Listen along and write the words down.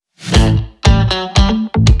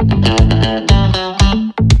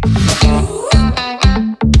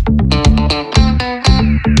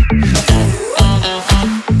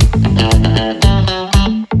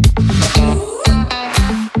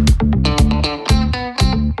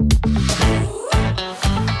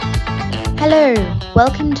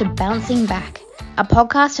welcome to Bouncing Back, a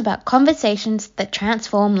podcast about conversations that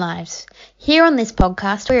transform lives. Here on this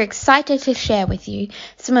podcast, we're excited to share with you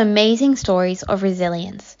some amazing stories of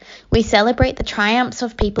resilience. We celebrate the triumphs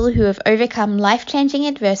of people who have overcome life-changing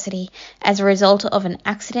adversity as a result of an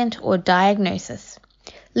accident or diagnosis.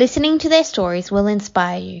 Listening to their stories will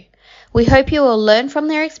inspire you. We hope you will learn from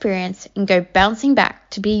their experience and go bouncing back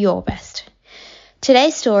to be your best.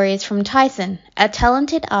 Today's story is from Tyson, a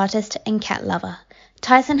talented artist and cat lover.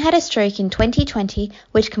 Tyson had a stroke in 2020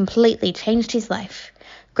 which completely changed his life.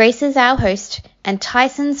 Grace is our host, and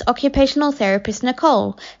Tyson's occupational therapist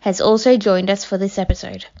Nicole has also joined us for this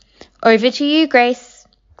episode. Over to you, Grace.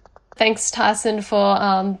 Thanks, Tyson,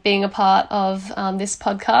 for being a part of this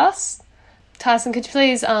podcast. Tyson, could you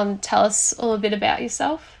please tell us all a bit about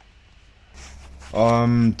yourself?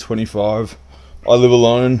 I'm 25. I live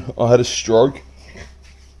alone. I had a stroke.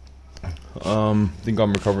 Think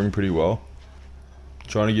I'm recovering pretty well.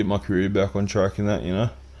 Trying to get my career back on track in that,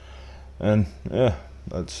 And yeah,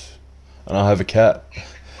 and I have a cat.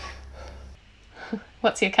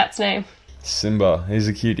 What's your cat's name? Simba. He's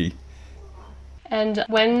a cutie. And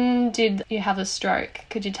when did you have a stroke?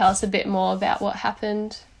 Could you tell us a bit more about what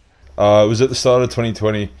happened? It was at the start of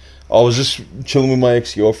 2020. I was just chilling with my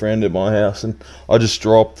ex-girlfriend at my house and I just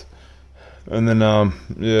dropped. And then,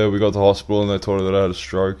 we got to the hospital and they told her that I had a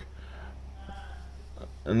stroke.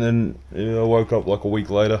 And then I woke up like a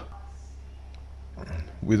week later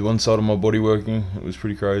with one side of my body working. It was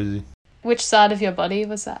pretty crazy. Which side of your body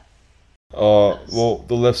was that? Well,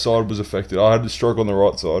 the left side was affected. I had the stroke on the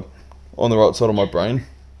right side of my brain,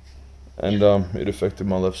 and it affected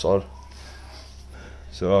my left side.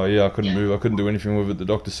 So I couldn't move. I couldn't do anything with it. The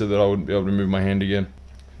doctor said that I wouldn't be able to move my hand again,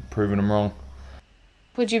 proving them wrong.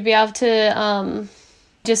 Would you be able to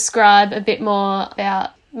describe a bit more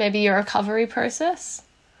about maybe your recovery process?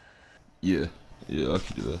 Yeah, I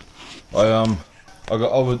could do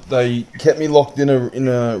that. They kept me locked in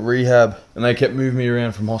a rehab, and they kept moving me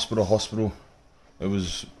around from hospital to hospital. It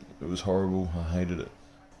was horrible. I hated it.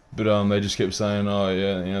 But they just kept saying,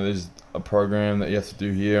 there's a program that you have to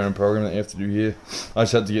do here and a program that you have to do here. I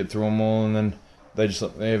just had to get through them all, and then they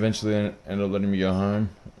eventually ended up letting me go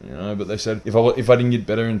home. But they said if I didn't get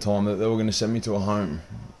better in time, that they were going to send me to a home.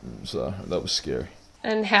 So that was scary.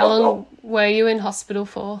 And how long were you in hospital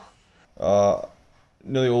for?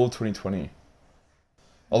 Nearly all of 2020.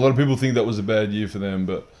 A lot of people think that was a bad year for them,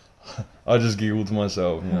 but I just giggled to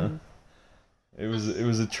myself, It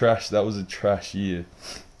was a trash year.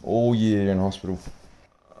 All year in hospital.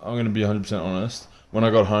 I'm going to be 100% honest. When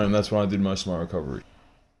I got home, that's when I did most of my recovery.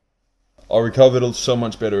 I recovered so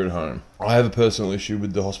much better at home. I have a personal issue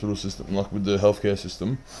with the hospital system, like with the healthcare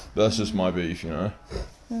system. But that's just my beef,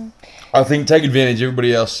 I think take advantage.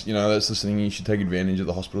 Everybody else, that's listening, you should take advantage of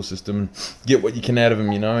the hospital system and get what you can out of them,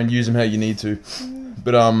 and use them how you need to.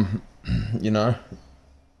 But,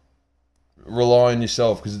 rely on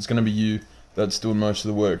yourself, because it's going to be you that's doing most of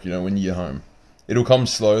the work, when you get home. It'll come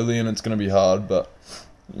slowly and it's going to be hard, but,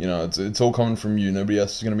 it's all coming from you. Nobody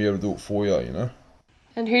else is going to be able to do it for you,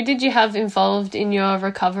 And who did you have involved in your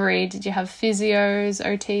recovery? Did you have physios,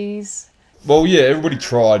 OTs? Well, yeah, everybody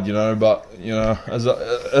tried, but, as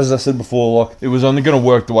I said before, like, it was only going to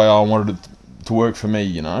work the way I wanted it to work for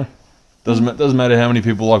me, Doesn't matter how many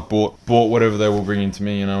people, bought whatever they were bringing to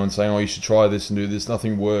me, and saying, you should try this and do this.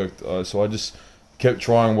 Nothing worked. So I just kept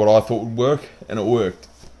trying what I thought would work, and it worked.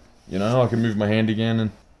 I can move my hand again, and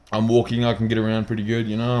I'm walking, I can get around pretty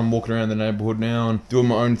good, I'm walking around the neighbourhood now and doing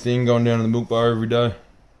my own thing, going down to the milk bar every day.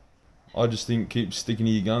 I just think keep sticking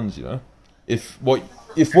to your guns, If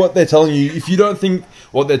what they're telling you, if you don't think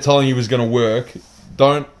what they're telling you is going to work,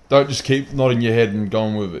 don't just keep nodding your head and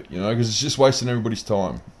going with it, because it's just wasting everybody's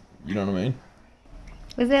time. You know what I mean?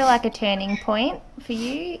 Was there a turning point for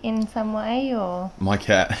you in some way, or? My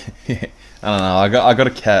cat. I don't know. I got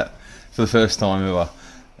a cat for the first time ever,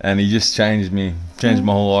 and he just changed my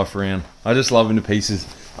whole life around. I just love him to pieces.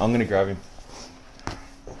 I'm gonna grab him.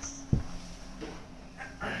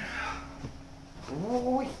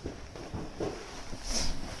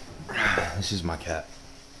 This is my cat.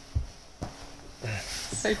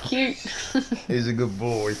 So cute. He's a good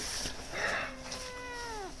boy.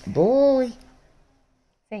 So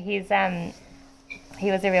he was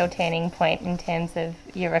a real turning point in terms of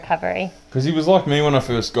your recovery. Because he was like me when I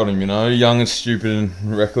first got him, young and stupid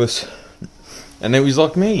and reckless. And then he was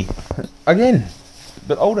like me, again,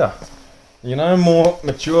 but older. More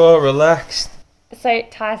mature, relaxed. So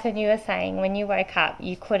Tyson, you were saying when you woke up,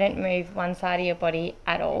 you couldn't move one side of your body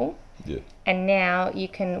at all. Yeah. And now you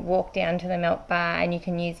can walk down to the milk bar and you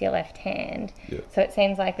can use your left hand. Yeah. So it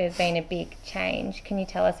seems like there's been a big change. Can you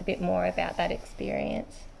tell us a bit more about that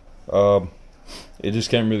experience? It just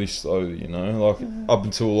came really slowly, you know. Like up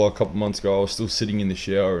until like a couple months ago, I was still sitting in the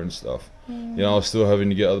shower and stuff. You know, I was still having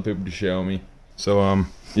to get other people to shower me. So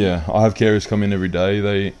yeah, I have carers come in every day.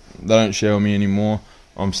 They don't shower me anymore.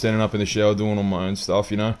 I'm standing up in the shower doing all my own stuff.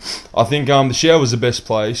 You know, I think the shower was the best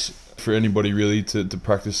place for anybody really to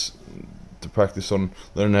practice on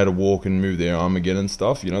learning how to walk and move their arm again and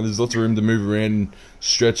stuff. You know, there's lots of room to move around and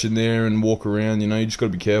stretch in there and walk around. You know, you just got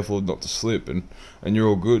to be careful not to slip, and you're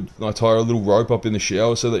all good. I tie a little rope up in the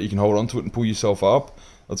shower so that you can hold onto it and pull yourself up.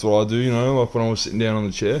 That's what I do. You know, like when I was sitting down on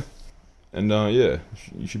the chair. And yeah,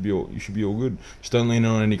 you should be all good. Just don't lean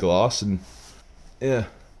on any glass, and yeah,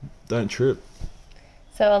 don't trip.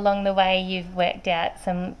 So along the way, you've worked out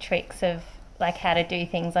some tricks of like how to do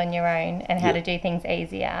things on your own and how to do things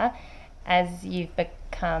easier as you've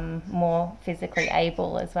become more physically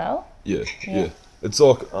able as well. Yeah. It's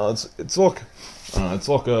like it's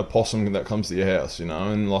like a possum that comes to your house, you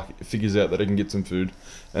know, and like figures out that it can get some food,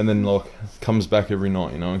 and then like comes back every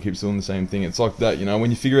night, you know, and keeps doing the same thing. It's like that, you know,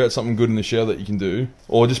 when you figure out something good in the shower that you can do,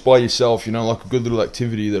 or just by yourself, you know, like a good little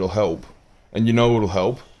activity that'll help, and you know it'll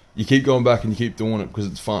help. You keep going back and you keep doing it because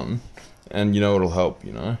it's fun, and you know it'll help,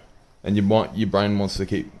 you know, and your brain wants to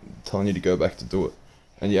keep telling you to go back to do it,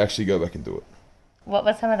 and you actually go back and do it. What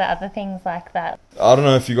were some of the other things like that? I don't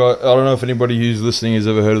know if anybody who's listening has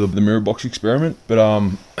ever heard of the mirror box experiment, but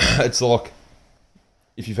it's like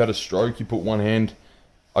if you've had a stroke, you put one hand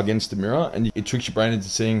against the mirror and it tricks your brain into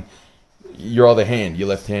seeing your other hand, your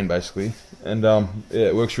left hand basically, and yeah,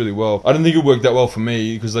 it works really well. I didn't think it worked that well for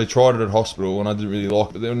me because they tried it at hospital and I didn't really like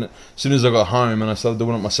it, but then as soon as I got home and I started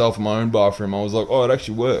doing it myself in my own bathroom, I was like, oh, it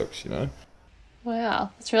actually works, you know.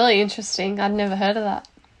 Wow, that's really interesting. I'd never heard of that.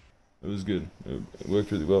 It was good. It worked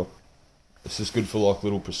really well. It's just good for like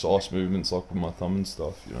little precise movements, like with my thumb and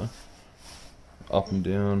stuff, you know, up and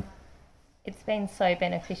down. It's been so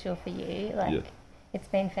beneficial for you. Like, it's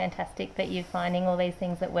been fantastic that you're finding all these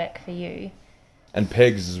things that work for you. And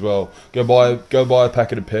pegs as well. Go buy a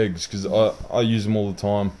packet of pegs because I use them all the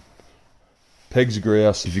time. Pegs are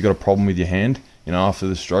grouse if you've got a problem with your hand. You know, after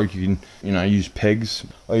the stroke, you can, you know, use pegs.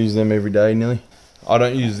 I use them every day nearly. I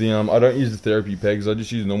don't use the therapy pegs. I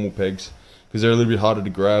just use normal pegs because they're a little bit harder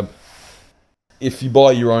to grab. If you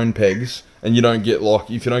buy your own pegs and you don't get if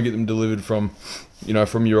you don't get them delivered from, you know,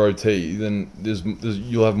 from your OT, then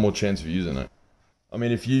you'll have more chance of using it. I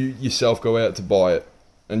mean, if you yourself go out to buy it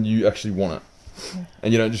and you actually want it,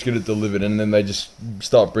 and you don't just get it delivered and then they just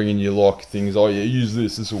start bringing you like things. Oh yeah, use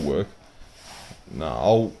this. This will work. No,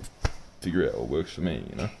 I'll figure out what works for me.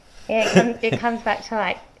 You know. Yeah, it comes back to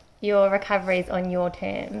like. Your recovery's on your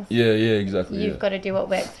terms. Yeah, exactly. You've got to do what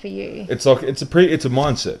works for you. It's like it's a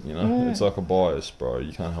mindset, you know. It's like a bias, bro.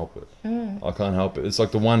 You can't help it. I can't help it. It's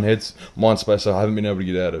like the one mind space I haven't been able to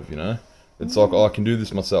get out of, you know. It's like I can do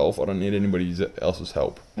this myself. I don't need anybody else's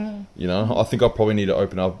help. You know. I think I probably need to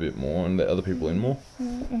open up a bit more and let other people in more.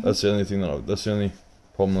 That's the only thing that's the only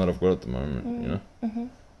problem that I've got at the moment. You know.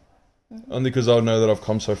 Only because I know that I've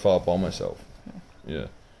come so far by myself. Yeah.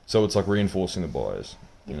 So it's like reinforcing the bias.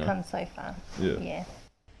 You've come so far. Yeah.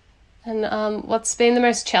 And what's been the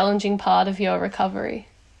most challenging part of your recovery?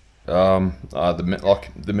 The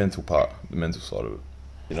mental part, the mental side of it.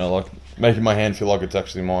 You know, like making my hand feel like it's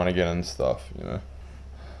actually mine again and stuff. You know,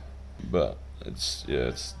 but it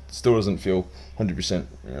still doesn't feel 100%.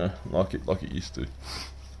 You know, like it used to.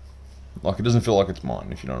 Like it doesn't feel like it's mine,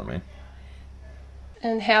 if you know what I mean.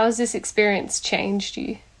 And how has this experience changed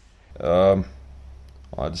you? I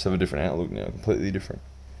just have a different outlook now, completely different.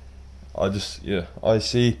 I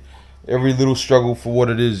see every little struggle for what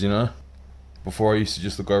it is, you know. Before I used to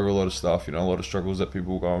just look over a lot of stuff, you know, a lot of struggles that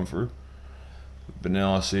people were going through. But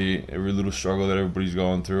now I see every little struggle that everybody's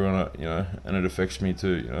going through, and it affects me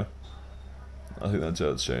too, you know. I think that's how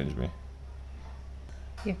it's changed me.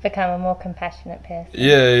 You've become a more compassionate person.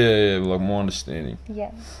 Yeah, like more understanding.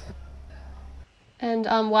 Yeah. And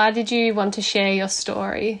why did you want to share your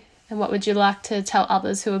story? And what would you like to tell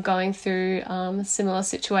others who are going through a similar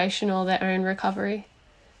situation or their own recovery?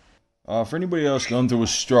 For anybody else going through a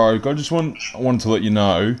stroke, I wanted to let you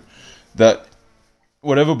know that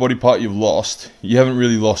whatever body part you've lost, you haven't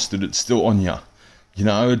really lost it. It's still on you. You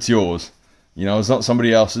know, it's yours. You know, it's not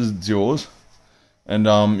somebody else's. It's yours. And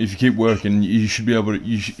if you keep working, you should be able to.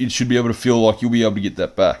 It should be able to feel like you'll be able to get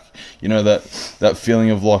that back. You know, that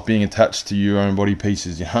feeling of like being attached to your own body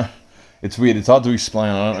pieces. You know. It's weird. It's hard to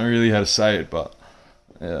explain. I don't know really how to say it, but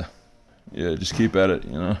yeah, just keep at it,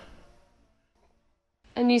 you know.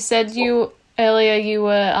 And you said you earlier you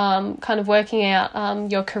were kind of working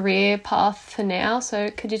out your career path for now. So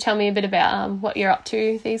could you tell me a bit about what you're up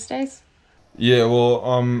to these days? Yeah, well,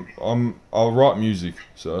 I write music,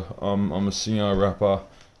 so I'm a singer, rapper,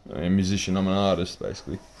 a musician. I'm an artist,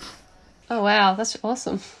 basically. Oh wow, that's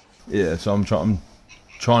awesome. Yeah, so I'm trying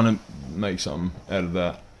to make something out of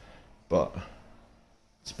that, but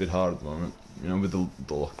it's a bit hard at the moment, with the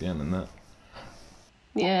lockdown and that.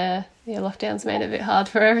 Yeah, lockdown's made it a bit hard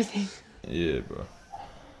for everything. Yeah, bro.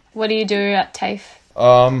 What do you do at TAFE?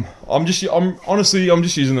 I'm just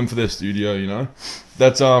using them for their studio,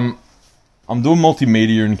 That's I'm doing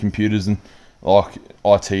multimedia and computers and like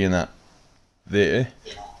IT and that there,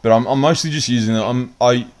 but I'm mostly just using it.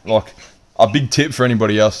 I like a big tip for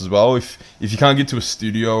anybody else as well. If you can't get to a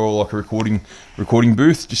studio or like a recording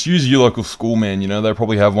booth, just use your local school, man. They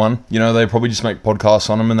probably have one. They probably just make podcasts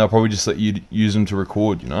on them, and they'll probably just let you use them to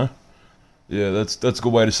record. Yeah, that's a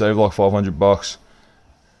good way to save like $500.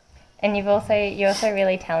 And you're also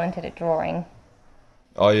really talented at drawing.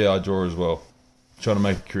 Oh yeah, I draw as well. Trying to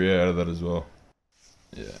make a career out of that as well.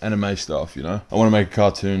 Yeah, anime stuff, I want to make a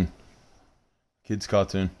cartoon. Kids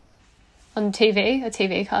cartoon. On TV? A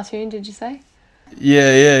TV cartoon, did you say?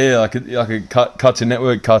 Yeah, like a Cartoon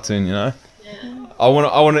Network cartoon, Yeah. I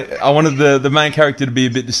wanted the main character to be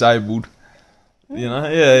a bit disabled. Yeah,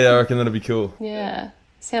 I reckon that'd be cool. Yeah.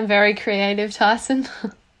 Sound very creative, Tyson.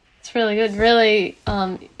 It's really good. Really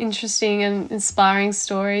interesting and inspiring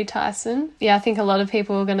story, Tyson. Yeah, I think a lot of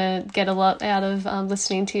people are going to get a lot out of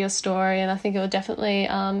listening to your story, and I think it will definitely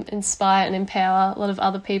inspire and empower a lot of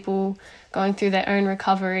other people going through their own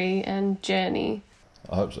recovery and journey.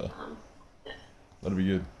 I hope so. That'll be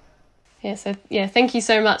good. Yeah, so thank you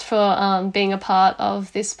so much for being a part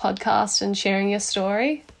of this podcast and sharing your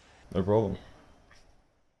story. No problem.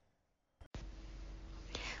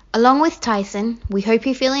 Along with Tyson, we hope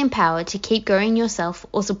you feel empowered to keep growing yourself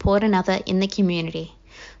or support another in the community.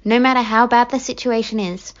 No matter how bad the situation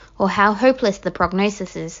is or how hopeless the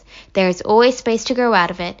prognosis is, there is always space to grow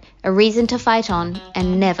out of it, a reason to fight on,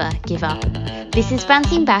 and never give up. This is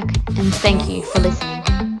Bouncing Back, and thank you for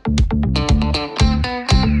listening.